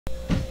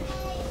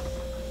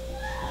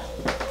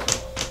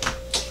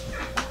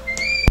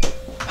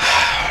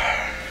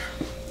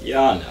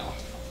Y'all know.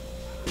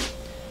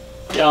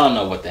 Y'all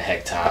know what the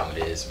heck time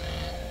it is,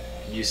 man.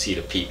 You see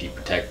the PP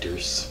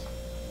protectors.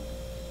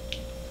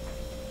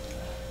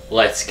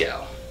 Let's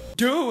go.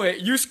 Do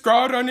it. You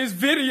scrolled on this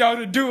video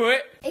to do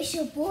it. It's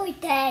your boy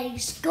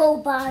Daddy's Go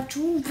by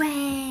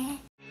Joovier.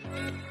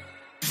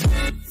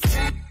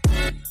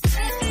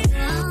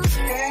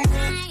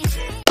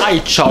 Hi,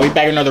 y'all. We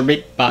back another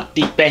big bot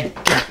deep bang.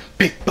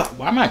 Big bot.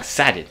 Why am I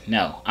excited?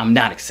 No, I'm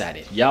not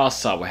excited. Y'all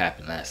saw what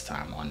happened last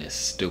time on this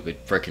stupid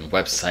freaking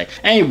website.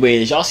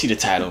 Anyways, y'all see the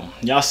title.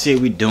 Y'all see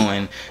what we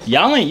doing.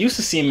 Y'all ain't used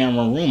to seeing me in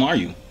my room, are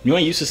you? You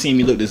ain't used to seeing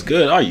me look this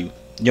good, are you?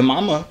 Your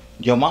mama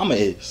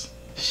is.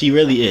 She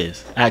really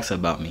is. Ask her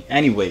about me.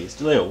 Anyways,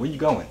 Leo, where you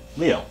going?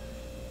 Leo.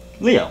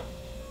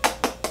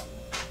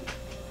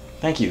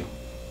 Thank you.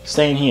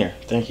 Staying here.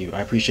 Thank you.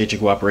 I appreciate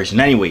your cooperation.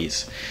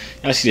 Anyways,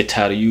 y'all see the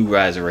title. You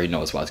guys already know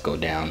what's about to go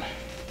down.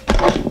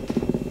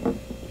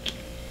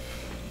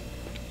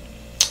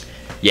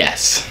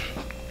 Yes.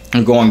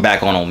 I'm going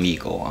back on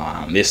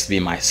Omegle. This will be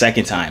my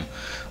second time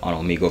on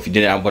Omegle. If you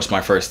didn't watch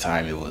my first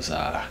time, it was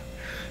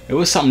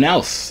something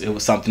else. It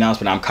was something else,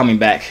 but I'm coming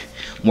back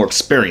more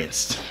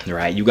experienced,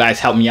 right? You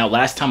guys helped me out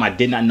last time. I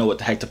did not know what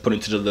the heck to put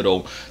into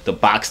the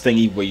box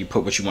thingy where you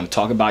put what you want to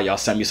talk about. Y'all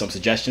sent me some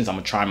suggestions. I'm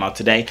gonna try them out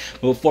today.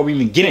 But before we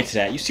even get into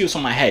that, you see what's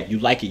on my head. You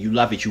like it, you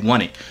love it, you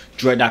want it.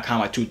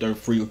 Dread.com at 2/3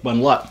 free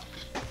bundle up.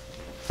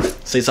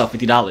 Say yourself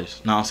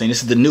 $50. Know what I'm saying?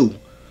 This is the new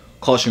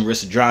caution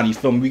risk of drowning. You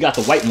feel me? We got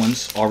the white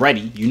ones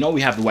already. You know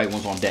we have the white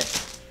ones on deck.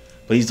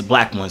 But these are the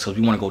black ones because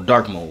we want to go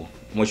dark mode.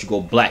 Once you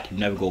go black, you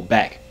never go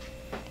back.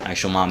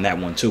 Ask your mom that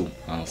one too. You know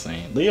what I'm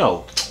saying?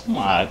 Leo, oh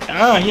my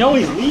God, he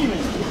always leaving.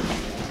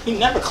 He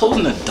never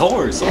closing the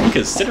doors, so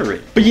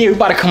inconsiderate. But yeah, we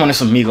about to come on this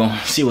Omegle,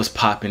 see what's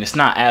popping. It's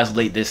not as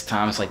late this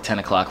time. It's like 10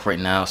 o'clock right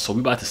now, so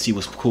we about to see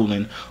what's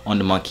cooling on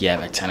the monkey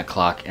app at 10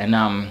 o'clock. And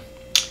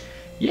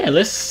yeah,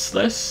 let's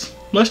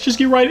just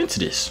get right into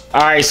this.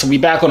 All right, so we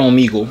back on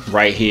Omegle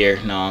right here.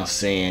 Know what I'm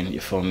saying?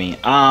 You feel me?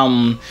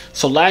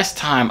 So last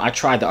time I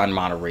tried the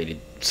unmoderated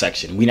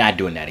section. We're not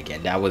doing that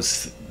again. That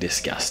was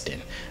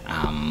disgusting.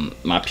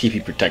 My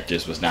PP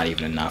protectors was not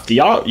even enough. Do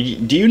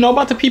you know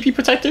about the PP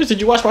protectors? Did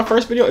you watch my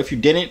first video? If you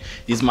didn't,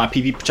 these are my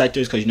PP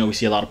protectors because you know we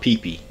see a lot of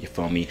PP. You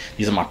feel me?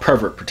 These are my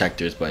pervert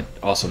protectors, but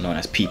also known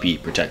as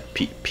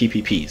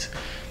PPPs.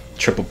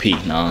 Triple P. Know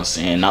what I'm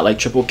saying? Not like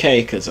triple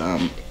K because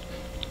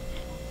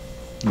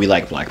we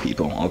like black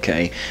people,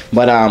 okay?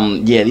 But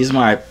yeah, these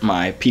are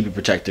my PP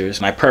protectors,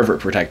 my pervert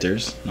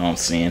protectors, know what I'm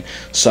saying?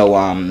 So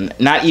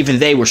not even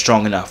they were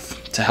strong enough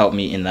to help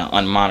me in the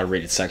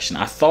unmoderated section.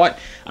 I thought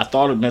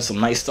it'd been some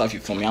nice stuff,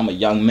 you feel me? I'm a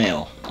young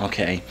male,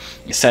 okay?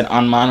 It said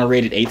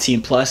unmoderated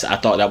 18+. I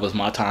thought that was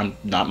my time,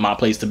 not my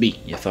place to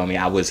be, you feel me?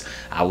 I was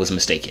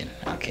mistaken,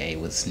 okay? It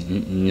was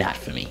not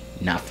for me,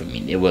 not for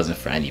me. It wasn't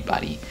for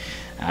anybody.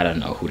 I don't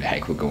know who the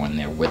heck would go in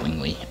there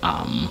willingly.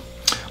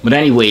 But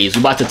anyways,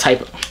 we're about to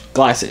type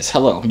glasses.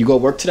 Hello, you go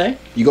work today?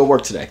 You go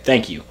work today.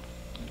 Thank you.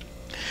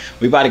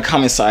 We about to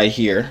come inside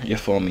here, you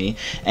feel me?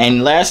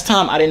 And last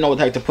time I didn't know what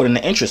the heck to put in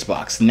the interest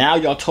box. Now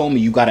y'all told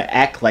me you gotta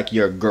act like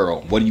you're a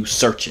girl. What are you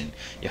searching?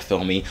 You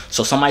feel me?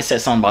 So somebody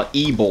said something about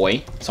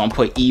e-boy. So I'm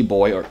put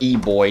e-boy or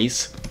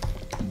e-boys.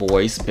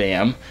 Boys,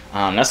 bam.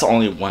 That's the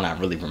only one I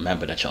really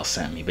remember that y'all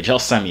sent me. But y'all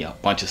sent me a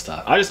bunch of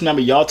stuff. I just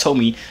remember y'all told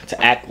me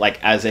to act like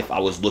as if I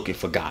was looking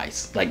for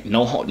guys. Like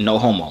no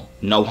homo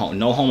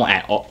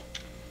at all.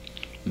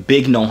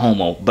 Big no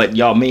homo. But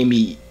y'all made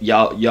me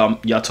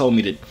y'all told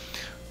me to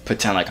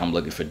pretend like I'm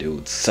looking for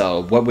dudes.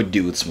 So what would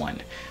dudes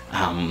want?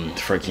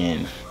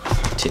 Freaking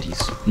titties.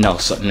 No.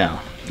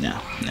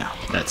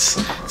 That's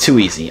too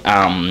easy.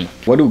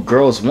 What do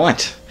girls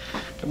want?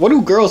 What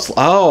do girls?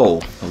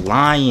 Oh,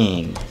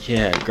 lying.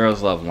 Yeah,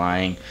 girls love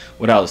lying.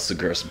 What else do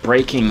girls?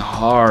 Breaking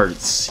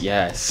hearts.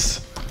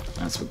 Yes,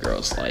 that's what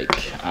girls like.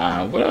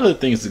 What other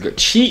things do girls?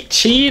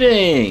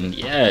 Cheating.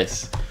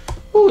 Yes.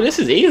 Ooh, this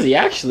is easy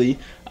actually.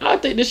 I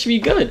think this should be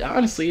good.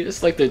 Honestly,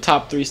 it's like the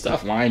top 3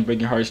 stuff: lying,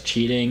 breaking hearts,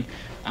 cheating.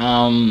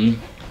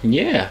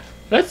 Yeah.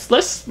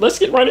 Let's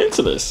get right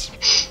into this.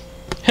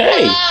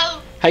 Hey.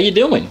 Hello. How you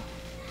doing?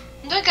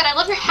 I'm doing good. I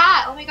love your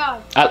hat. Oh my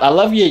God. I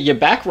love your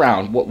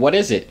background. What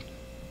is it?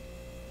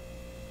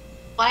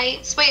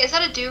 Lights. Wait, is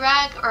that a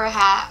do-rag or a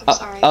hat? I'm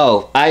sorry.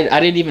 Oh, I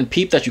didn't even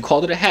peep that you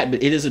called it a hat,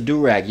 but it is a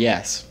do-rag,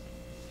 yes.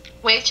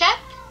 Wave check?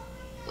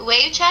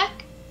 Wave check?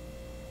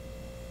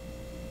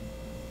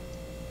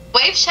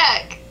 Wave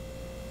check.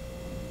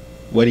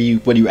 What are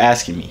you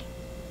asking me?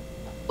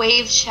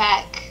 Wave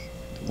check.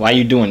 Why are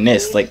you doing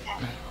this? Like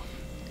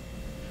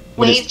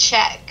wave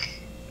check.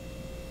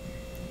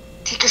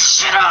 Take your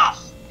shit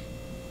off.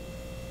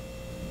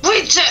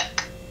 Wave check.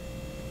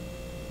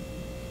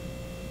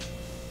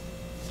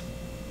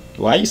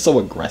 Why are you so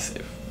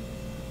aggressive?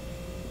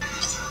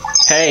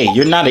 Hey,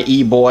 you're not an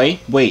e-boy.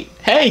 Wait.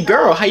 Hey,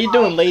 girl, how you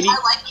doing, lady? I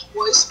like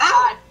voice.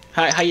 Hi.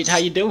 How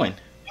you doing?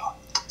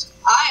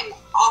 I'm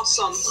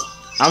awesome.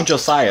 I'm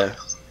Josiah.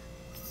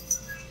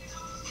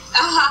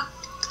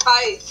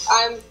 Hi,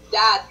 I'm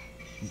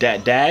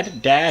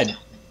Dad. Dad?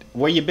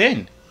 Where you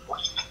been?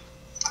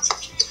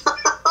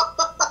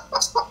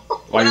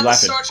 Why are you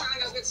laughing? I'm at the store trying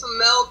to go get some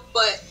milk,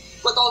 but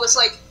with all this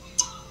like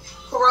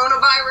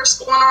coronavirus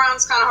going around,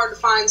 it's kind of hard to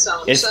find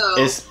some.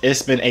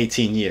 It's been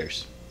 18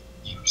 years.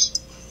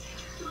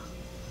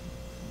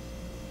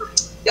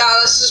 Yeah,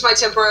 this is my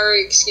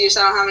temporary excuse.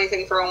 I don't have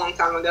anything for a long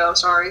time ago.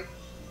 Sorry.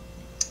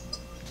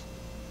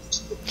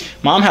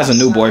 Mom has a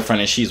new boyfriend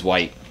and she's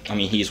white. I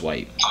mean, he's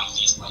white.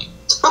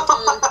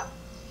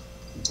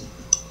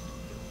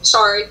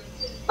 Sorry.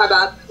 My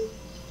bad.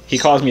 He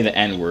calls me the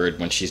N-word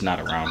when she's not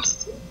around.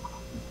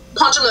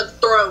 Punch him in the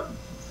throat.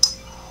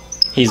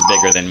 He's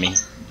bigger than me.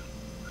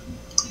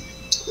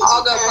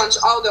 I'll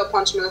go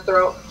punch him in the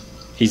throat.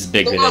 He's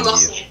bigger than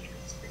you.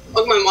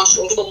 Look at my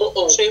muscles.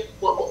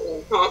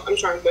 I'm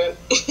trying to.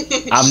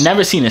 I've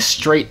never seen a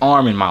straight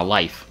arm in my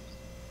life.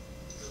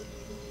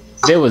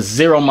 There was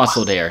zero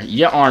muscle there.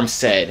 Your arm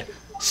said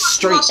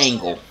straight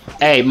angle.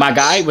 Hey, my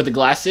guy with the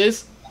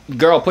glasses,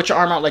 girl, put your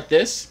arm out like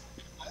this.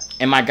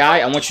 And my guy,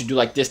 I want you to do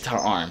like this to her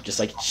arm. Just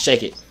like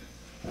shake it.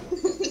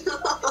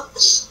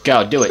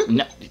 Go, do it.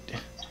 No.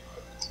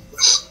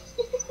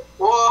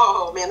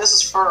 Whoa, man, this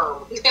is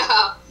firm.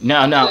 Yeah.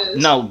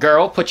 No,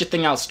 girl, put your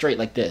thing out straight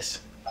like this.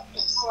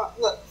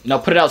 No,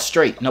 put it out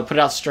straight. No, put it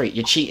out straight.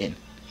 You're cheating.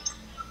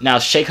 Now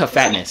shake her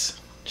fatness.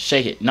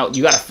 Shake it. No,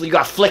 you gotta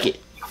flick it.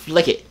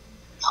 Flick it.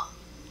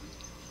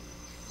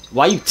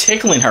 Why are you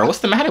tickling her? What's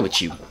the matter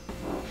with you?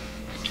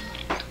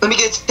 Let me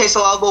get a taste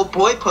of a little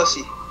boy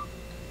pussy.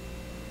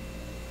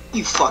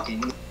 You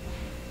fucking.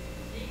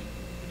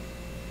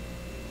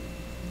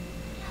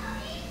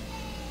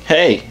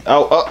 Hey.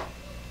 Oh.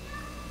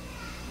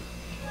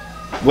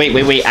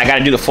 Wait. I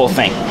gotta do the full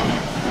thing.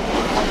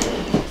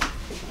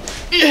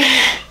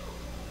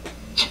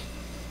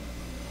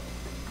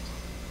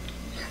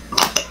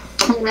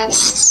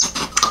 Yes.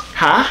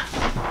 Huh?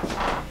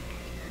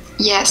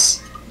 Yes.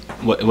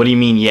 What do you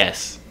mean,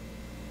 yes?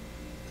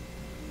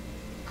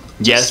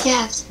 Yes?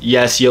 Yes.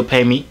 Yes, you'll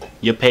pay me?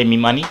 You'll pay me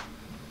money?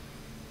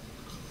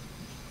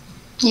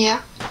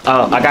 Yeah.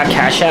 I got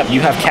Cash App.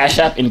 You have Cash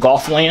App in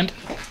Golfland?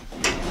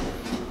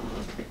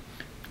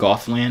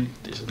 Golfland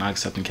is not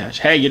accepting cash.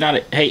 Hey, you're not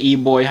a... Hey,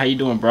 E-boy, how you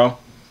doing, bro?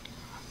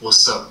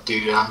 What's up,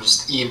 dude? I'm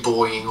just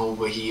E-boying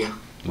over here.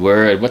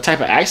 Word. What type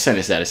of accent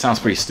is that? It sounds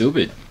pretty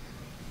stupid.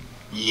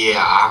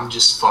 Yeah, I'm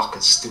just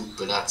fucking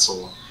stupid, that's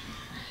all.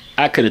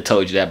 I could have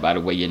told you that by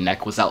the way your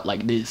neck was out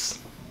like this.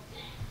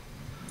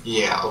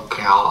 Yeah,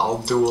 okay, I'll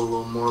do a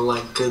little more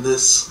like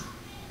this.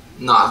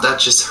 Nah, that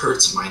just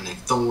hurts my neck.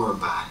 Don't worry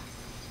about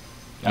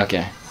it.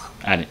 Okay.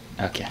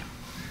 Okay.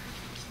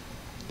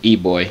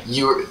 E-boy.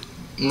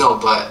 No,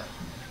 but,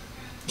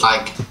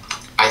 like,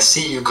 I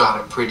see you got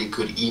a pretty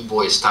good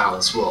E-boy style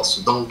as well,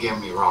 so don't get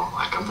me wrong.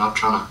 Like, I'm not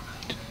trying to...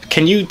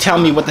 Can you tell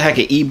me what the heck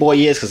an E-boy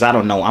is? Because I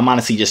don't know. I'm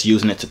honestly just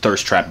using it to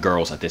thirst trap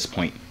girls at this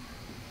point.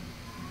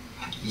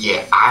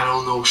 Yeah, I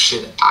don't know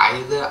shit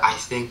either. I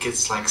think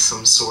it's like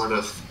some sort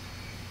of...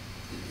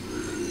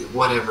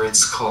 whatever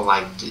it's called,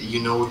 like,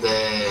 you know,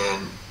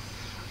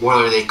 what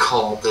are they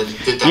called?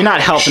 You're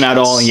not helping at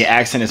all, and your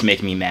accent is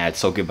making me mad,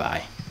 so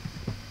goodbye.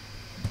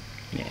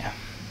 Yeah,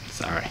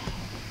 sorry.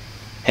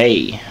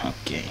 Hey,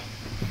 okay.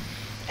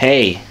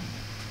 Hey.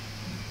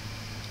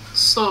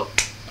 So.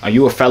 Are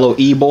you a fellow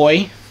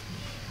E-boy?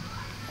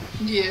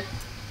 Yeah.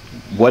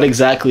 What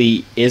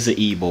exactly is an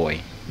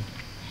E-boy?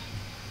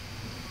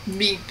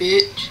 Me,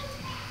 bitch.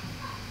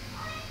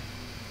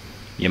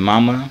 Your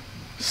mama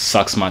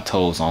sucks my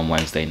toes on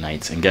Wednesday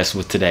nights, and guess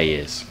what today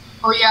is?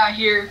 Oh yeah, I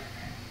hear.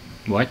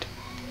 What?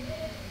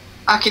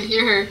 I can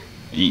hear her.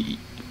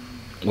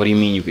 What do you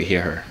mean you could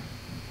hear her?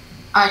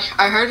 I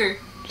heard her.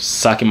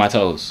 Sucking my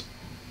toes?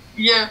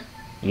 Yeah.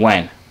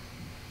 When?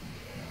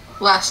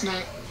 Last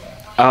night.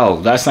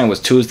 Oh, last night was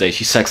Tuesday.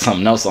 She sucked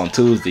something else on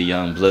Tuesday,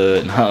 young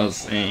blood. And I was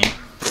saying,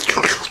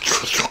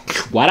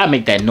 why'd I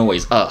make that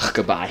noise? Ugh,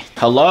 goodbye.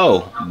 Hello.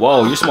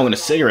 Whoa, you're smoking a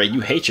cigarette.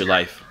 You hate your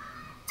life.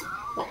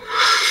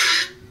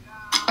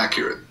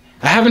 Accurate.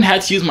 I haven't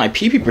had to use my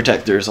pee-pee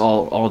protectors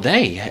all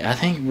day. I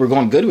think we're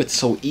going good with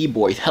so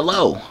E-boy.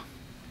 Hello.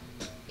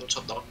 What's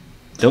up, dog?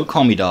 Don't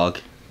call me dog.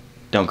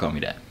 Don't call me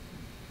that.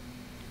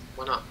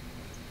 Why not?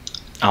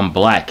 I'm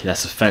black.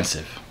 That's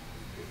offensive.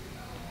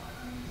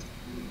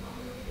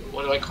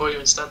 What do I call you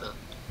instead then?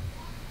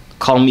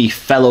 Call me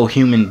fellow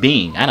human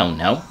being. I don't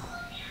know.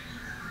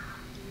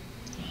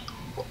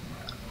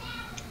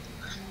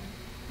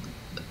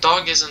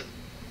 Dog isn't...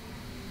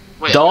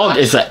 Wait, dog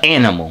is an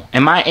animal.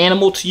 Am I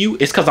animal to you?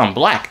 It's because I'm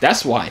black.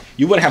 That's why.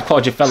 You wouldn't have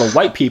called your fellow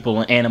white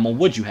people an animal,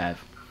 would you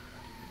have?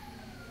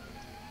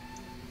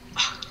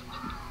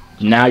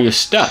 Now you're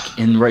stuck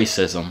in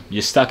racism.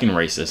 You're stuck in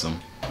racism.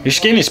 Your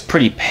skin is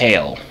pretty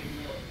pale.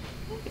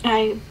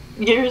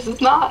 Yours is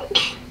not.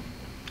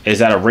 Is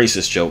that a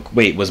racist joke?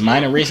 Wait, was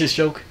mine a racist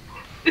joke?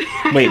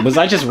 Wait, was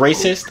I just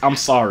racist? I'm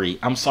sorry.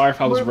 I'm sorry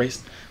if I was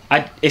racist.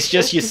 It's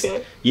just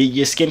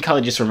your skin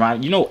color just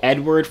reminded... You know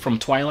Edward from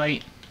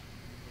Twilight?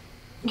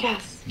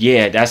 Yes.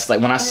 Yeah, that's like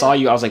when I saw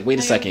you, I was like, wait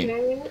a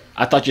second.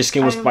 I thought your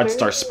skin was about to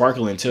start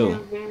sparkling too.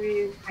 I'm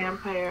very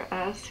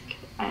vampire-esque.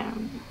 I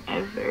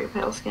have very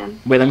pale skin.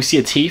 Wait, let me see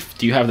your teeth.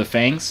 Do you have the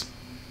fangs?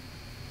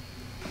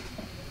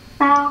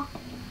 I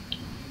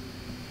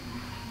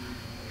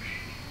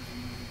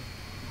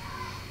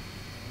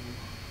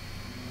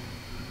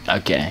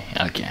Okay,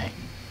 okay.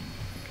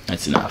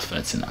 That's enough.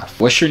 That's enough.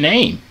 What's your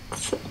name?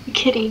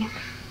 Kitty.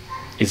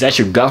 Is that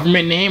your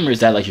government name or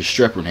is that like your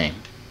stripper name?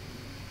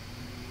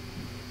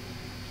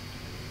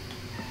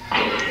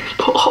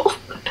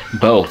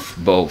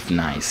 Both.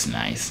 Nice.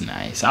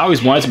 I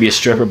always wanted to be a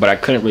stripper, but I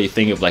couldn't really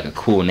think of like a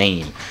cool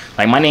name.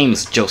 Like my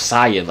name's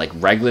Josiah, like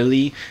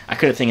regularly. I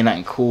couldn't think of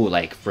nothing cool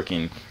like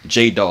freaking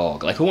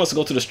J-Dog. Like who wants to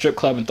go to the strip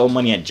club and throw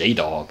money at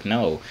J-Dog?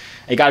 No.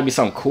 It gotta be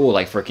something cool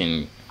like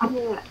freaking. I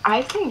mean,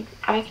 I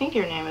think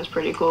your name is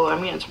pretty cool. I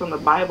mean, it's from the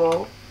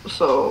Bible,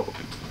 so.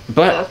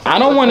 But I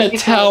don't want to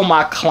tell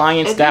my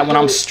clients that when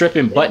I'm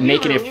stripping butt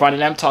naked in front of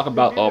them, talk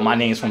about, oh, my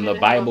name's from the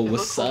Bible.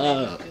 What's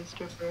up?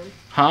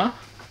 Huh?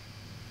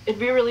 It'd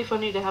be really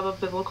funny to have a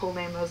biblical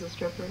name as a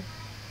stripper.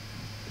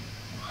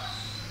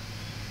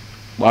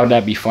 Why would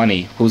that be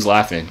funny? Who's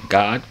laughing?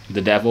 God?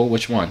 The devil?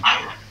 Which one?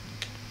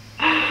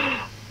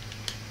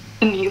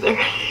 Neither.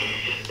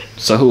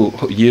 So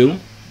who? You?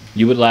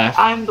 You would laugh?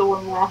 I'm the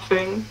one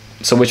laughing.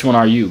 So which one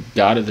are you?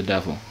 God or the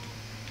devil?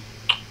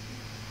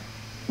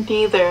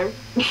 Neither.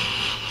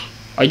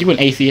 Are you an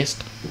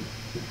atheist?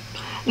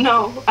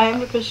 No, I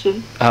am a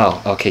Christian.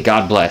 Oh, okay.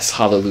 God bless.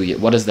 Hallelujah.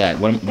 What is that?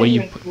 What do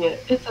you?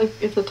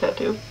 It's a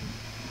tattoo.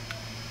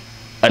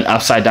 An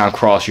upside down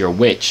cross. You're a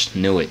witch.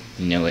 Knew it.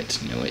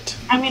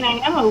 I mean, I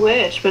am a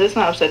witch, but it's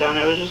not upside down.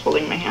 I was just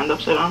holding my hand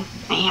upside down.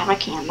 I have a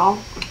candle.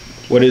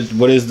 What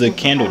does the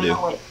candle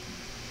do?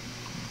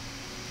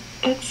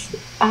 It's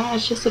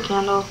just a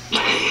candle.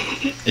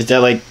 Is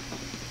that like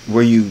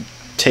where you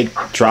take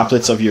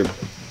droplets of your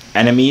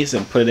enemies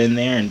and put it in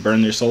there and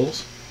burn their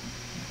souls?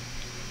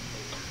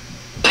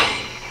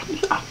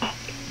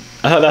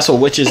 I thought that's what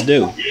witches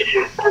do.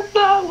 That's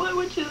not what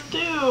witches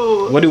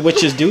do. What do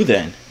witches do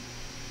then?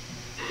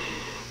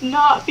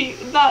 Not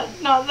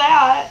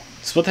that.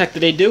 So what the heck do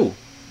they do?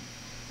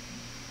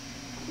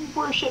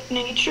 Worship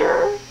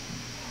nature.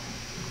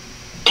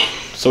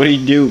 So what do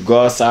you do?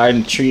 Go outside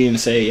in the tree and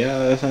say,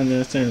 yes,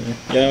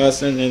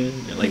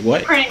 like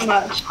what? Pretty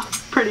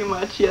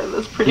much, yeah,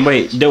 that's pretty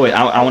Wait, much. do it.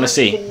 I want to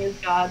see. Is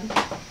God.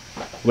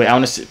 Wait, I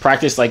want to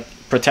practice, like,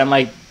 pretend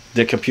like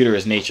the computer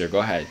is nature. Go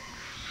ahead.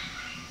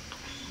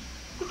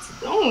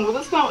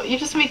 That's not, you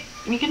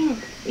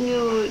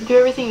do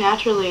everything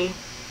naturally.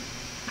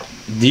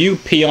 Do you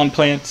pee on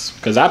plants?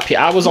 Because I'm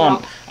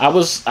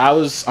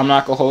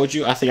not gonna hold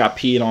you. I think I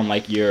peed on,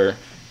 like, your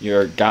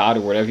God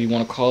or whatever you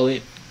want to call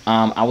it.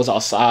 I was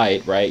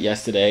outside, right,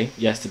 yesterday.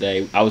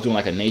 I was doing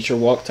like a nature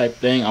walk type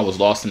thing. I was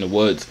lost in the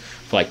woods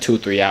for like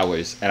 2-3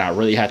 hours, and I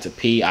really had to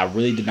pee. I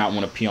really did not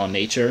want to pee on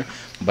nature,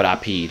 but I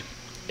peed.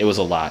 It was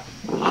a lot.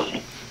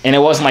 And it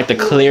wasn't like the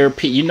clear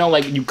pee. You know,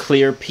 like you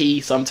clear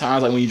pee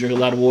sometimes, like when you drink a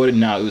lot of water?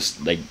 No, it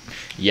was like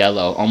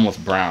yellow,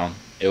 almost brown.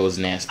 It was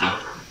nasty.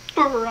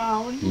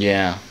 Brown?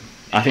 Yeah.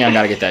 I think I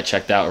gotta get that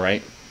checked out,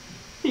 right?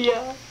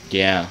 Yeah.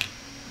 Yeah.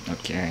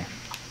 Okay.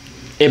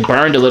 It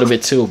burned a little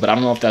bit too, but I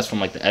don't know if that's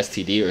from like the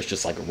STD or it's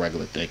just like a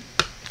regular thing.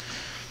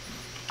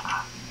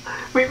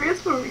 Maybe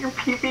it's when you're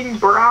peeping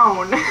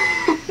brown.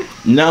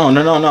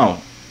 No.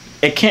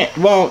 It can't.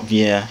 Well,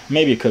 yeah,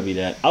 maybe it could be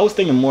that. I was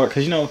thinking more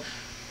because never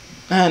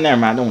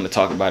mind. I don't want to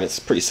talk about it. It's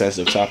a pretty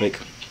sensitive topic.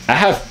 I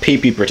have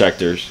pee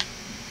protectors.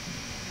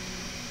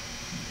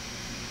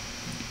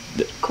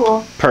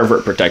 Cool.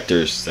 Pervert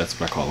protectors. That's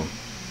what I call them.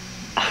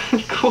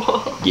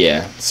 Cool.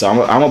 Yeah. So I'm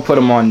gonna put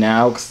them on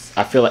now because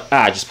I feel like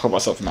I just put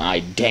myself in the eye.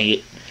 Dang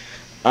it.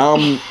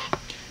 I'm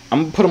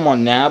gonna put them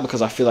on now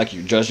because I feel like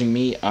you're judging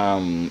me.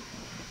 And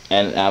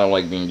I don't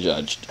like being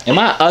judged. Am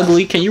I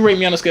ugly? Can you rate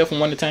me on a scale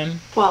from 1 to 10?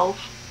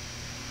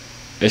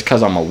 12. It's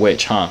because I'm a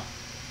witch, huh?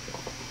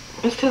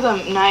 It's because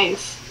I'm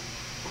nice.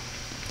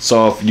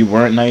 So if you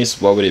weren't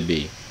nice, what would it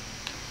be?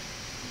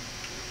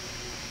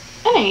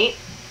 An 8.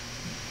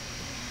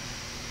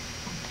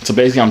 So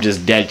basically, I'm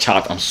just dead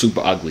chopped. I'm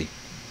super ugly.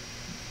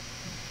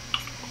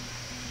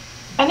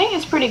 I think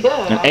it's pretty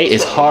good. An 8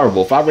 is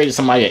horrible. If I rated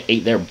somebody an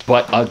 8, they're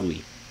butt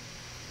ugly.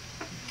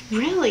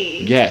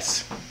 Really?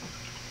 Yes.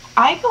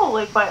 I go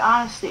like by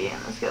honesty in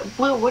this game.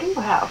 Blue, what do you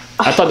have?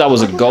 I thought that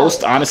was a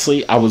ghost.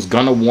 Honestly, I was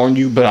gonna warn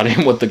you, but I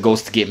didn't want the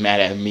ghost to get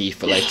mad at me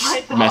for like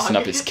messing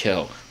up his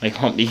kill.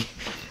 Like, on me.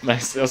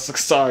 Like,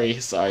 sorry.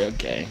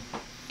 Okay.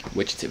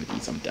 Witch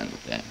activities. I'm done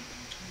with that.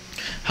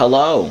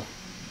 Hello.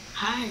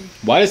 Hi.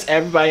 Why does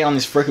everybody on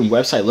this freaking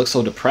website look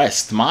so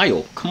depressed?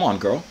 Smile. Come on,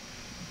 girl.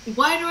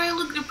 Why do I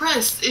look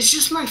depressed? It's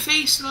just my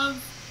face,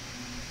 love.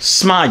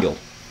 Smile.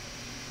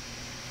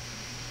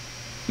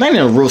 Not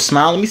even a real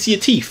smile. Let me see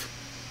your teeth.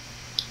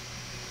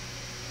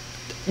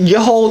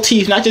 Your whole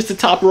teeth, not just the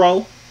top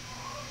row.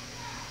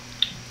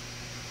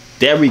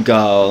 There we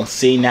go.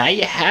 See, now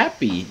you're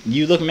happy.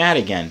 You look mad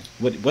again.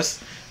 Do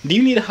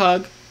you need a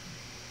hug?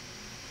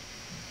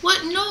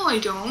 What? No, I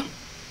don't.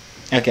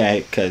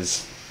 Okay,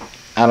 because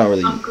I don't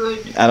really... I'm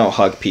good. I don't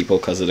hug people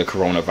because of the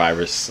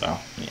coronavirus, so,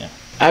 yeah.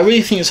 I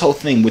really think this whole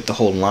thing with the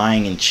whole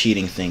lying and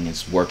cheating thing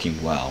is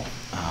working well.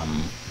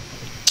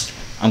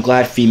 I'm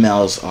glad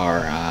females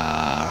are,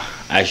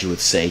 as you would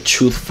say,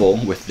 truthful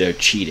with their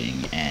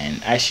cheating.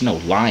 And actually, no,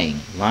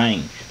 lying.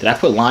 Did I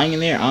put lying in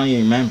there? I don't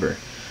even remember.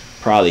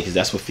 Probably because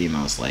that's what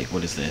females like.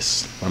 What is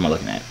this? What am I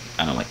looking at?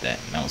 I don't like that.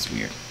 That was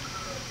weird.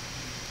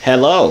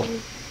 Hello.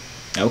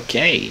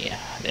 Okay.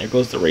 There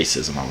goes the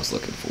racism I was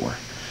looking for.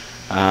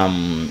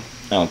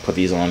 I'll put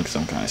these on because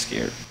I'm kind of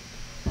scared.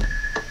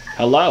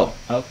 Hello.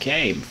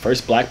 Okay.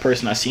 First black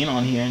person I seen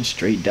on here and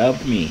straight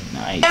dubbed me.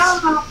 Nice.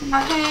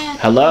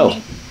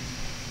 Hello.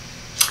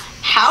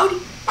 Howdy.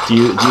 Do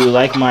you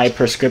like my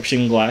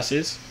prescription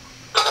glasses?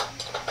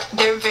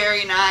 They're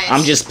very nice.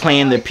 I'm just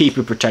playing the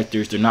pee-pee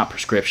protectors. They're not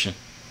prescription.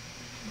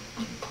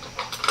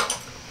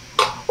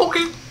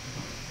 Okay.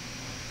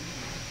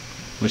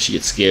 What did she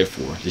get scared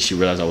for? Did she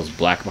realize I was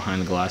black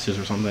behind the glasses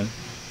or something?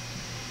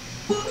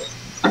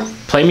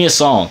 Play me a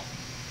song.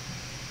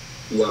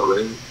 You got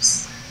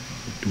waves?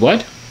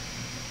 What?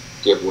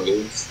 Do you have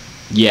waves?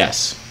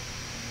 Yes.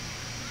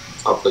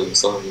 I'll play you a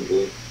song,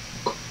 you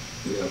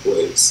have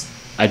waves.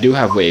 I do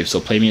have waves, so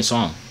play me a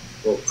song.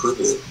 Well, prove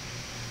it.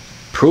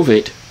 Prove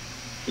it?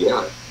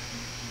 Yeah.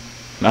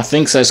 My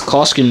thing says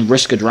cost can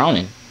risk of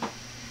drowning.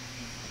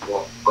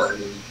 Well, but I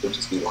mean, you could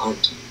just be lying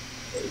to me.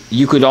 Right?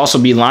 You could also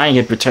be lying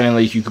and pretending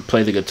like you could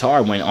play the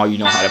guitar when all you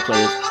know how to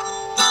play is...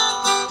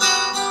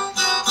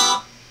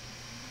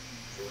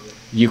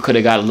 You could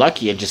have got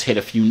lucky and just hit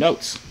a few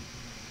notes.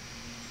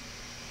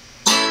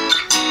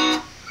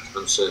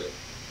 I'm sure.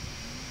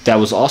 That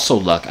was also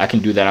luck. I can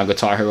do that on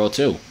Guitar Hero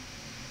too.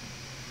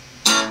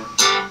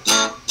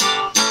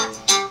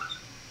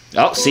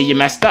 Oh, see, you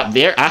messed up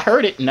there. I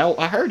heard it. No,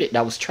 I heard it.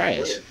 That was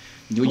trash.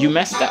 You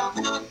messed up.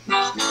 That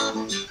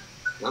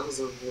was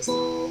a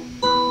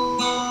mistake.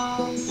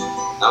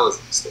 That was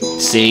a mistake.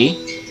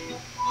 See?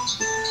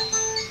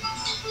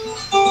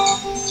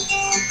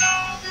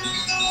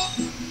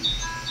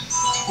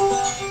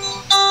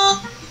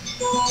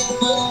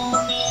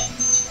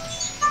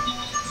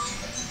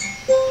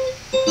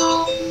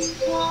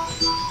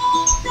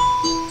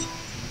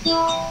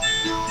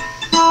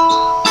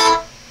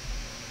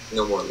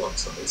 No more love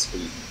songs,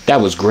 please.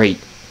 That was great.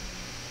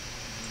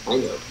 I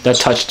know.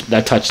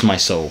 That touched my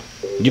soul.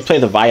 Did you play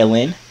the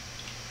violin?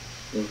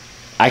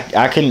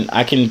 I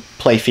can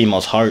play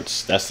females'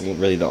 hearts. That's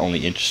really the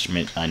only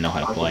instrument I know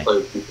how to play. I can play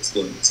with people's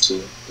feelings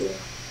too. Yeah.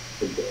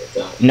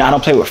 No, I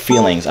don't play with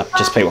feelings. I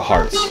just play with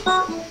hearts.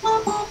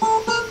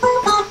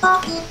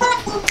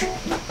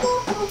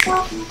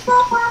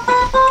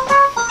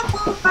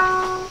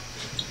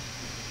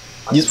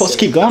 You're supposed to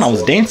keep going. I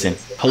was dancing.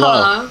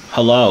 Hello.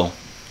 Hello.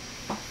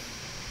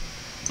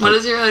 What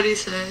does your hoodie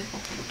say?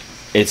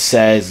 It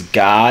says,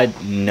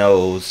 God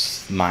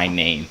knows my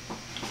name.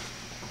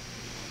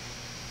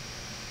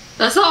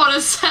 That's not what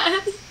it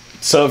says.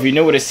 So if you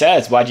knew what it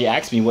says, why'd you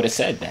ask me what it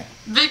said then?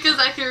 Because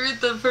I can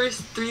read the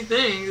first 3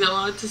 things. I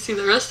wanted to see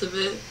the rest of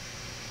it.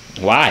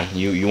 Why?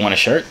 You want a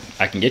shirt?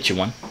 I can get you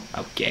one.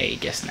 Okay,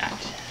 guess not.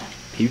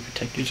 PV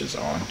protectors is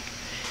on.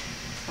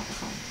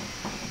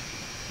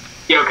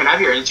 Yo, can I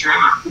have your Instagram?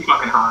 I'm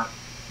fucking hot.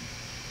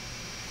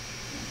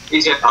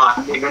 He's just hot.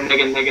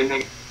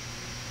 Nigga.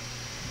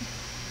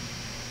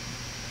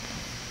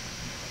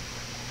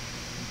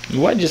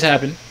 What just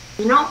happened?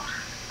 You know,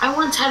 I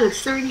once had a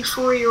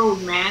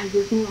 34-year-old man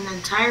give me an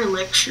entire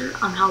lecture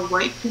on how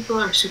white people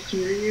are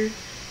superior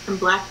and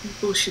black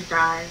people should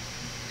die.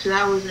 So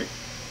that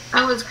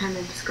was kind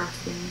of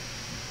disgusting.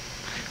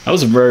 That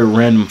was a very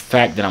random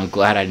fact that I'm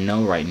glad I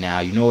know right now.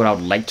 You know what I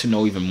would like to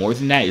know even more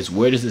than that is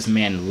where does this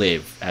man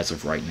live as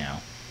of right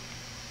now?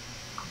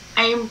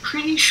 I am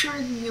pretty sure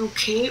the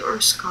UK or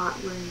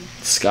Scotland.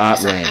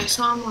 Scotland. I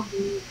saw him on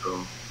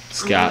Omegle.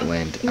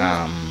 Scotland.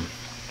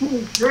 He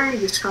was very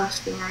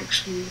disgusting,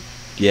 actually.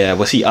 Yeah,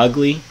 was he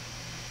ugly?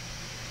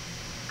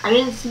 I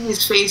didn't see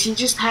his face. He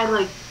just had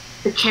like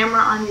the camera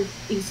on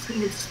his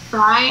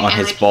thigh On and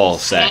his like, ball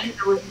his sack.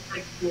 hand was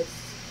like this.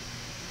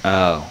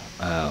 Oh.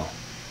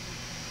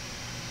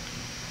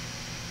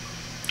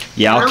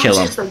 Yeah, I'll kill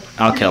him.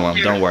 I'll kill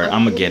him. Don't worry,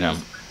 I'm gonna get him.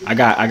 I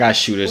got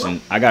shooters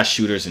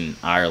in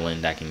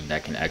Ireland that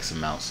can X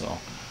him out. So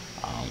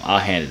I'll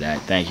handle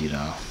that. Thank you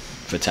though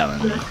for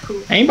telling me.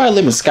 Anybody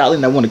live in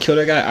Scotland that want to kill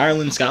that guy?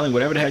 Ireland, Scotland,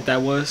 whatever the heck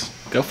that was.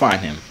 Go find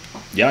him.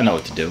 Y'all know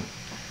what to do.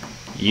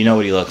 You know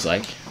what he looks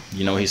like.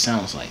 You know what he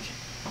sounds like.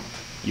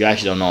 You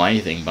actually don't know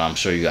anything, but I'm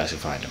sure you guys can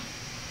find him.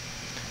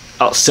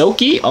 Oh,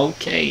 Silky?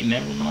 Okay,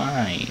 never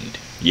mind.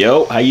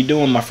 Yo, how you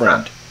doing, my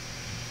friend?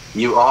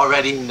 You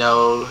already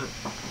know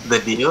the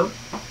deal?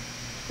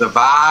 The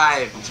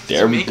vibe.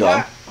 There we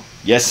go.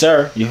 Yes,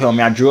 sir. You feel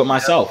me? I drew it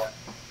myself.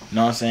 You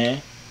know what I'm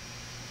saying?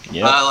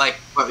 Yeah. Like,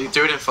 what, you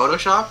threw it in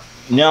Photoshop?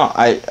 No,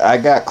 I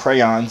got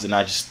crayons and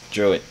I just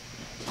drew it.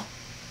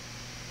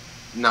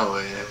 No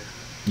way.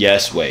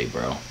 Yes way,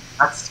 bro.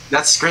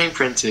 That's screen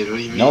printed. What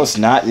do you mean? No, it's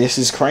not. This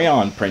is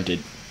crayon printed.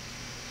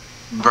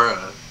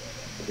 Bruh.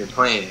 You're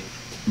playing.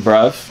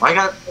 Bruv. Why you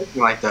got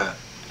something like that?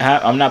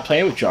 I'm not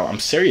playing with y'all. I'm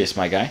serious,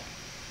 my guy.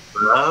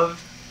 Bruv?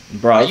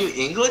 Bruv. Are you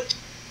English?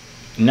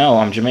 No,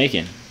 I'm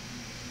Jamaican.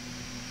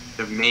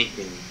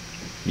 Jamaican.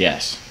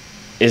 Yes.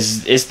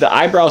 Is the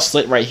eyebrow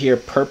slit right here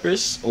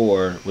purpose,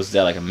 or was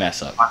that like a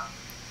mess up?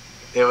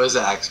 It was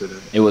an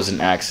accident. It was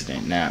an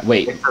accident. Now,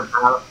 wait. It's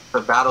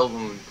a battle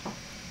wound.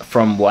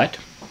 From what?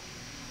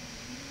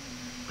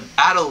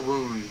 battle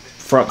wound.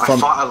 From I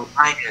fought a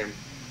lion.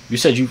 You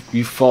said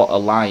you fought a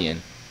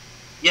lion.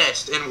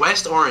 Yes, in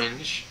West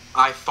Orange,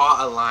 I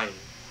fought a lion.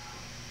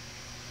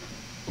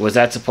 Was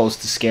that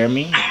supposed to scare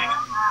me?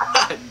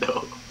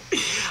 No.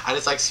 I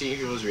just like seeing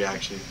people's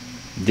reaction.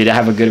 Did it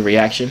have a good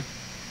reaction?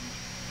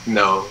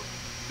 No.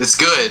 It's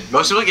good.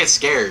 Most people get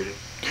scared.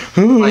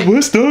 Like,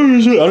 West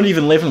Orange. I don't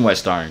even live in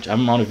West Orange.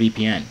 I'm on a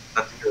VPN.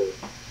 That's good.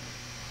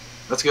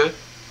 That's good?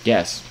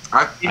 Yes.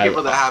 I've seen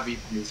people that have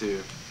VPN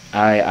too.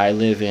 I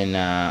live in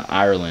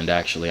Ireland,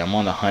 actually. I'm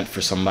on the hunt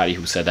for somebody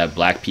who said that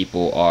black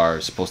people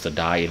are supposed to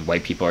die and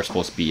white people are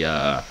supposed to be,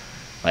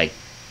 like,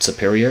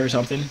 superior or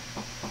something.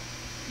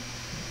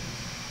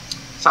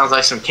 Sounds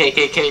like some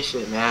KKK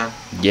shit, man.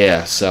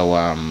 Yeah, so,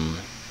 I'm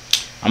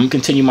gonna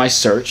continue my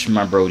search,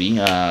 my Brody.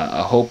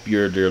 I hope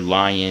your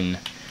lion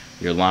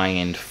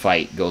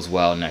fight goes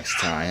well next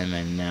time.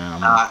 And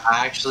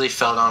I actually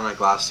fell down on a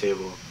glass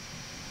table.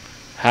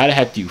 How the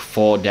heck do you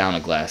fall down a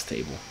glass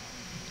table?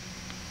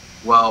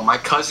 Well, my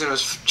cousin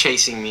was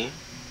chasing me,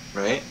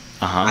 right?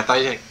 I thought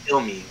he was gonna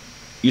kill me.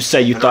 You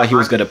said you thought he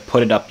was gonna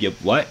put it up your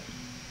what?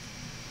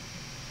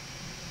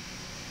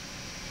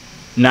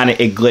 Not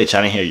it glitched.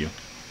 I didn't hear you.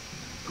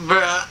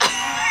 Bruh.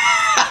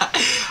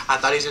 I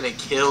thought he was gonna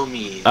kill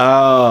me.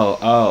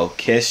 Oh,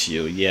 kiss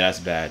you. Yeah, that's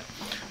bad.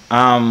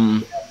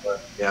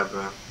 Yeah,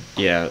 bro.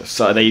 Yeah,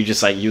 so then you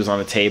just like you was on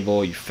the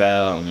table, you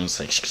fell, and it was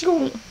like.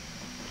 So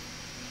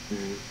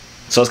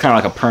it's kind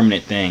of like a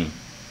permanent thing.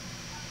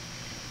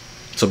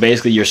 So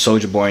basically, you're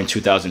Soulja Boy in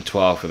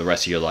 2012 for the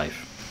rest of your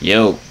life.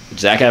 Yo,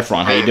 Zac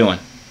Efron, how you doing?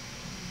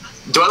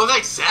 Do I look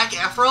like Zac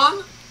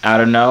Efron? I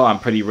don't know. I'm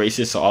pretty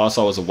racist, so all I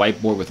saw was a white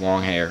boy with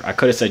long hair. I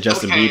could have said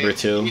Justin Bieber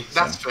too.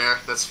 That's fair.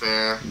 That's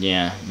fair.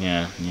 Yeah.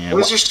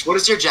 What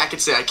does your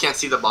jacket say? I can't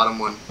see the bottom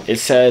one. It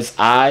says,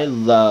 "I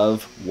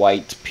love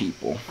white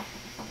people."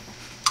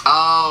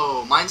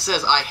 Oh, mine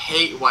says, "I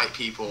hate white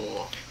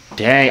people."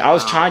 Dang, I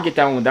was trying to get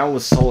that one. That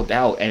was sold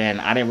out, and then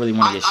I didn't really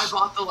want to get.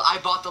 I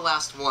bought the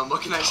last one.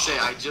 What can I say?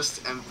 I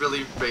just am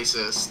really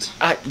racist.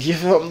 You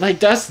feel like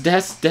that's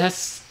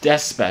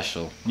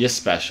special. You're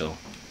special.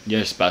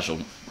 You're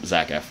special,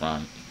 Zac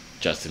Efron,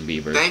 Justin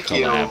Bieber. Thank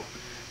collab.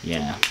 You.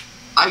 Yeah.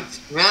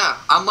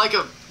 I'm like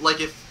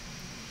if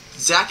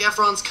Zac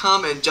Efron's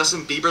cum and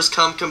Justin Bieber's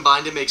cum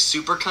combined to make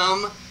super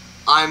cum,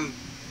 I'm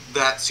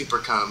that super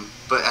cum,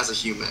 but as a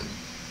human.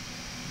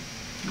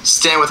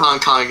 Stand with Hong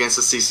Kong against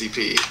the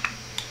CCP.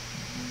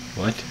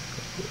 What?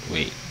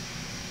 Wait.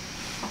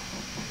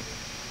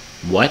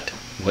 What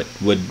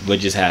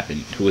just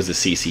happened? Who is the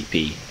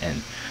CCP?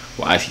 And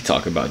why is he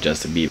talking about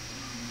Justin Bieber?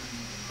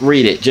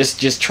 Read it.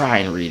 Just try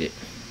and read it.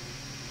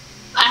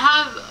 I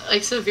have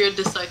like severe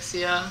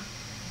dyslexia.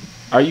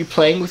 Are you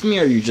playing with me,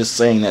 or are you just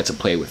saying that to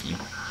play with me?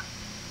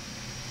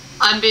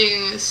 I'm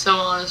being so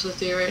honest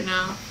with you right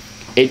now.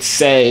 It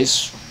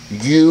says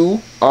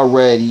you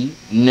already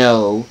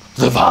know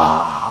the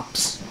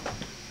vibes.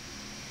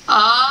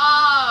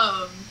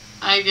 Oh,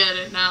 I get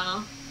it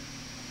now.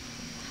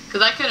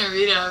 Cause I couldn't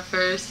read it at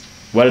first.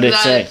 What did it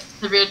say?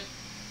 Severe.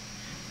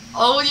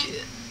 Oh,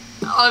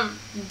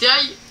 did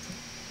I?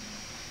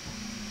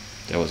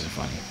 That wasn't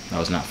funny. That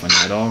was not funny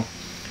at all.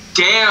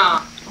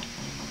 Damn.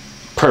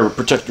 Pervert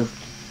protector.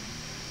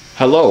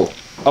 Hello.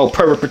 Oh,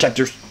 pervert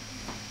protectors.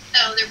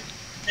 Oh,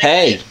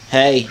 Hey.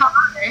 Hi.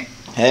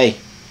 Hey.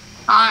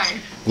 Hi.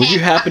 Would you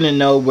happen to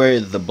know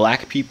where the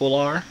black people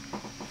are?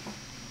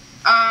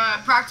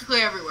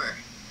 Practically everywhere.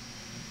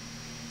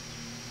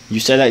 You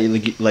said that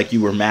like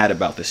you were mad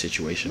about the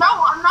situation. No,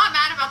 I'm not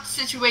mad about the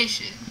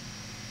situation.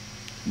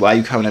 Why are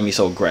you coming at me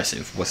so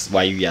aggressive?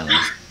 Why are you yelling?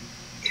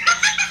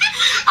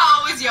 I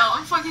always yell.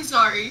 I'm fucking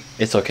sorry.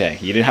 It's okay.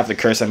 You didn't have to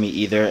curse at me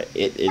either.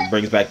 It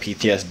brings back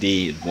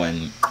PTSD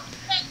when...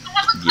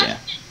 Yeah.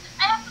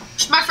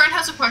 My friend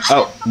has a question.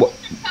 Oh,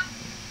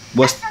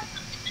 what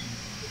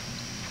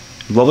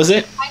was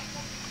it?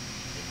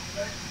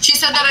 She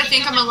said that I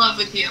think I'm in love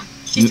with you.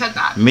 She said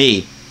that.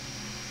 Me.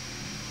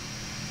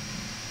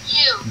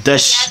 You.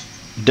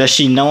 Does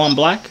she know I'm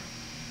black?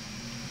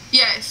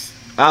 Yes.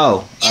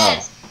 Oh.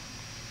 Yes.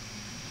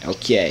 Oh.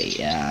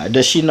 Okay.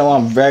 Does she know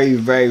I'm very,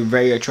 very,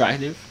 very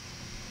attractive?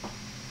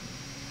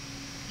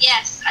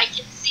 Yes, I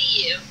can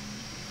see you.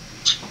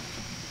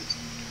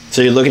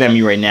 So you're looking at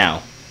me right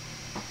now.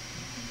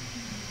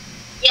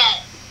 Yes.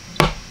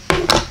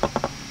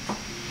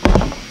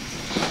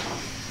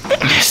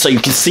 So you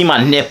can see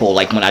my nipple,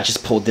 like when I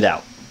just pulled it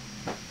out.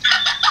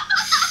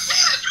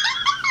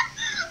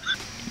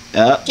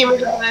 Give me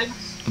the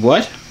vibes.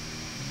 What?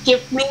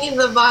 Give me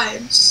the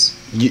vibes.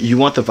 You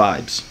want the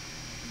vibes?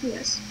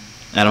 Yes.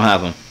 I don't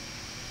have them.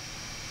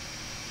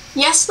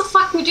 Yes, the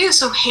fuck we do,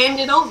 so hand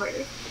it over.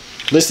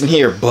 Listen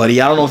here,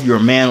 buddy. I don't know if you're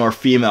a man or a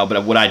female,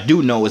 but what I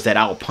do know is that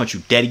I will punch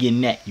you dead in your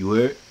neck. You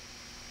heard?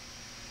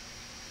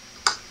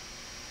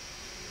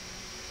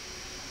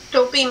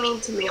 Don't be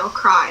mean to me, I'll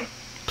cry.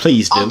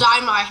 Please do. I'll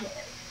dye my hair.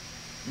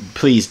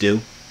 Please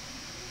do.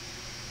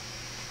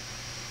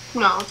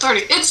 No,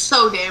 it's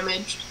so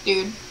damaged,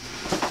 dude.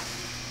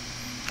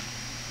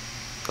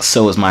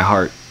 So is my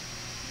heart.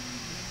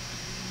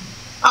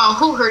 Oh,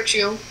 who hurt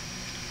you?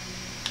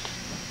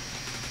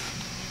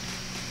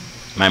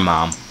 My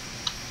mom.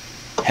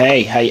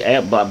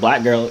 Hey,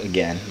 black girl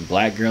again.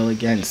 Black girl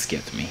again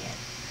skipped me.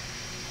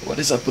 What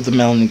is up with the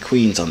Melanin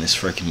Queens on this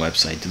freaking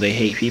website? Do they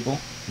hate people?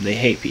 They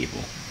hate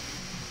people.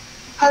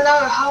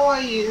 Hello, how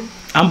are you?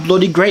 I'm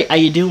bloody great. How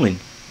you doing?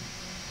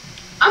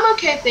 I'm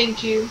okay,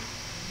 thank you.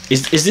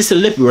 Is this a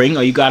lip ring,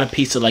 or you got a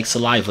piece of like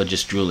saliva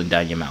just drooling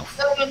down your mouth?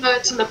 No,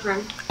 it's a lip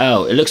ring.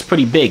 Oh, it looks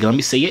pretty big. Let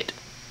me see it.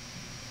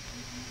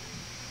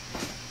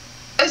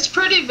 It's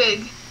pretty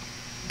big.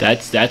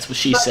 That's what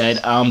she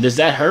said. Does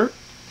that hurt?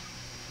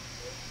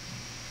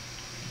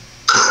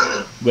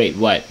 Wait,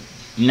 what?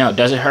 No,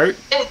 does it hurt?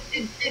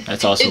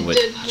 That's also what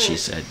she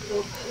said.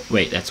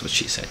 Wait, that's what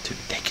she said too.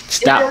 Take it.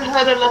 Stop. It did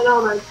hurt a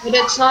little bit, but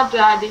it's not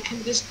bad. You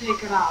can just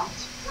take it out.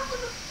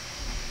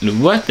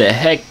 What the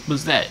heck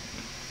was that?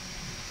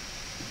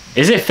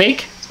 Is it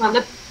fake? It's my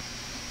lip.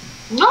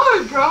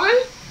 No, bro.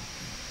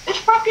 It's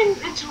fucking.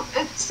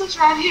 It's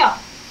right here.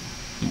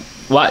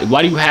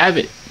 Why do you have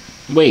it?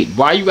 Wait,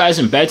 why are you guys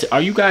in bed?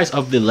 Are you guys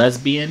of the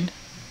lesbian?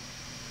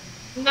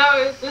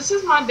 No, this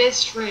is my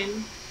best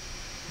friend.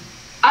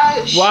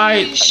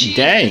 Why?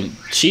 Dang,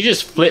 she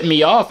just flipped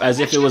me off as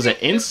if it was an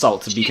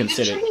insult to be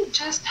considered. She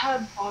just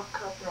had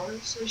vodka, bro,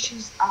 so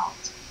she's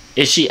out.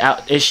 Is she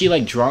out? Is she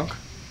like drunk?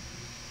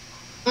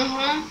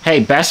 Mm-hmm. Hey,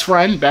 best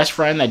friend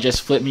that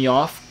just flipped me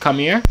off, come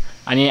here.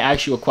 I need to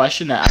ask you a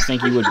question that I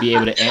think you would be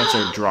able to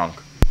answer drunk.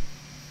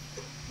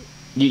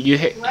 You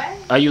What?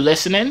 Are you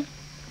listening?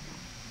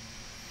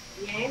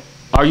 Yeah.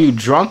 Are you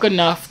drunk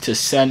enough to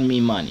send me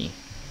money?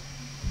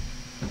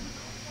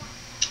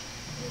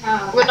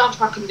 We're not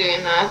fucking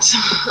doing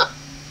that.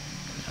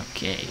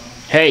 Okay.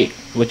 Hey,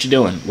 what you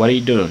doing? What are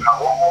you doing?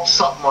 What's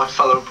up, my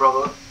fellow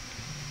brother?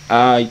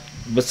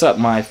 What's up,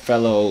 my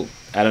fellow?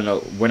 I don't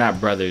know. We're not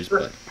brothers,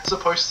 but You're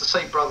supposed to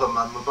say brother,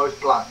 man. We're both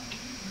black.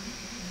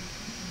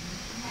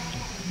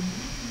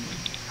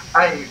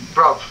 Hey,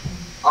 bruv.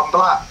 I'm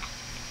black.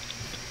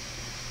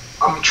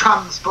 I'm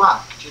trans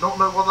black. Do you not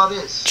know what that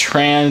is?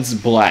 trans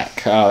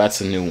black. Oh,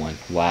 that's a new one.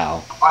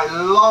 Wow. I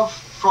love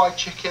fried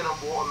chicken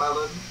and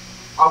watermelon.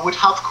 I would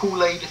have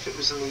Kool-Aid if it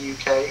was in the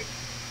UK.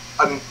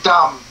 And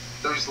damn,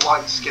 those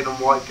light skin and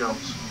white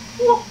girls.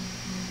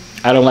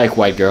 I don't like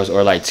white girls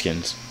or light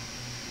skins.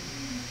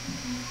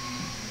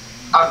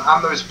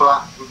 And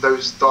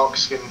those dark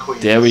skin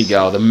queens. There we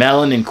go. The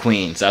melanin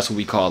queens. That's what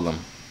we call them.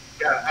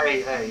 Yeah,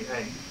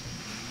 hey.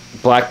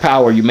 Black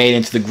power. You made it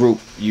into the group.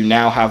 You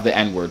now have the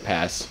N-word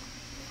pass.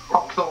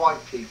 Fuck the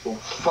white people.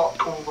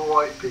 Fuck all the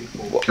white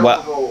people. Kill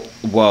them all.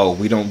 Whoa,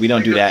 we don't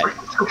do that.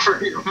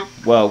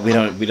 Well, we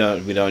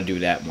don't do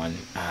that one.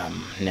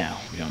 No,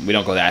 we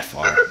don't go that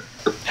far.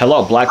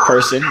 Hello, black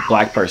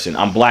person.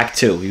 I'm black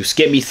too. You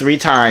skipped me 3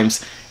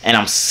 times, and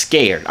I'm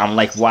scared. I'm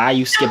like, why are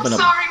you skipping a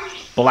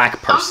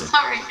black person? I'm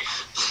sorry.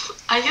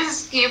 I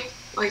just skip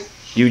like.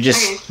 You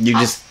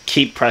just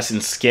keep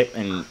pressing skip,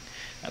 and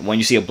when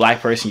you see a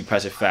black person, you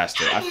press it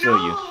faster. I feel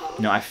you.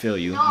 No, I feel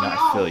you.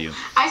 I feel you.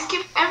 I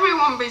skip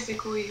everyone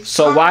basically.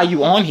 So why are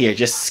you on here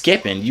just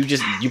skipping?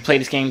 You play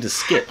this game to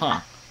skip,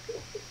 huh?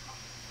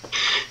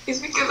 It's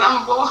because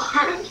I'm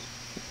bored.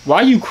 Why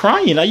are you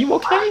crying? Are you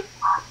okay?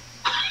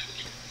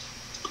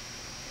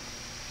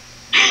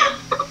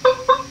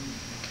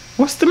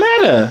 What's the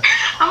matter?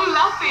 I'm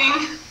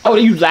laughing. Oh,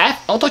 you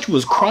laugh? I thought you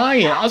was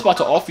crying. I was about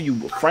to offer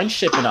you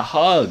friendship and a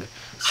hug.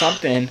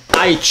 Something.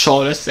 Alright,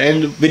 y'all, that's the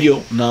end of the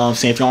video. Know what I'm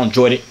saying? If y'all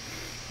enjoyed it,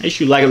 make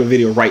sure you like the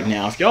video right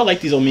now. If y'all like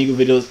these Omegle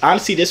videos,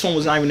 honestly, this one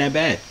was not even that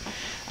bad.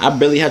 I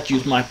barely had to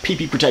use my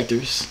PP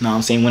protectors. Know what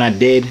I'm saying? When I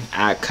did,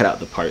 I cut out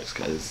the parts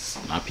because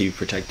my PP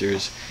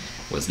protectors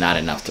was not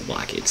enough to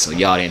block it. So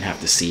y'all didn't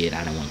have to see it.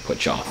 I didn't want to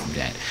put y'all through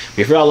that.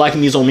 But if y'all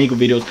liking these Omegle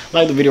videos,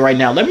 like the video right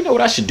now. Let me know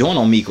what I should do on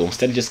Omegle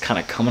instead of just kind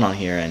of coming on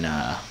here and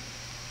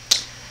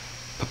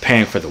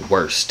preparing for the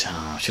worst.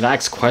 Should I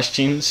ask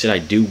questions? Should I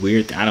do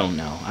weird I don't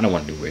know. I don't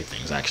want to do weird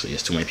things, actually.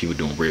 There's too many people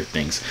doing weird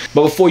things.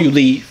 But before you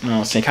leave, you know what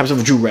I'm saying? Copy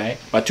yourself a Joovier.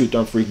 Buy 2,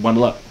 3, free.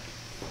 Bundle up.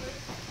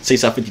 Save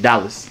yourself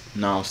 $50.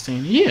 You know what I'm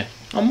saying? Yeah.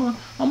 I'm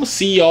gonna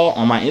see y'all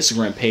on my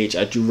Instagram page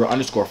at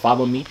Joovier_.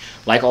 Follow me.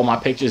 Like all my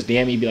pictures.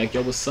 DM me. Be like,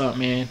 yo, what's up,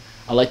 man?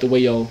 I like the way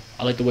your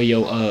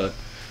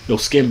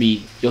skin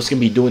be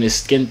doing this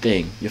skin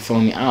thing. You feel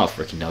me? I don't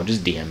freaking know.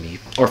 Just DM me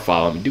or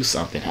follow me. Do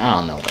something. I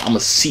don't know. I'm gonna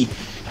see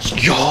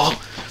y'all.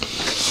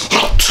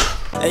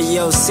 Hey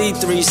yo,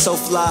 C3 so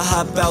fly,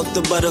 hop out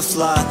the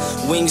butterfly.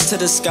 Wings to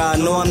the sky,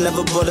 no I'm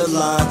never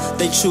borderline.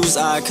 They choose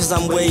I, cause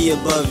I'm way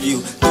above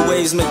you. The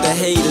waves make the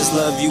haters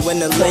love you when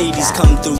the ladies come through.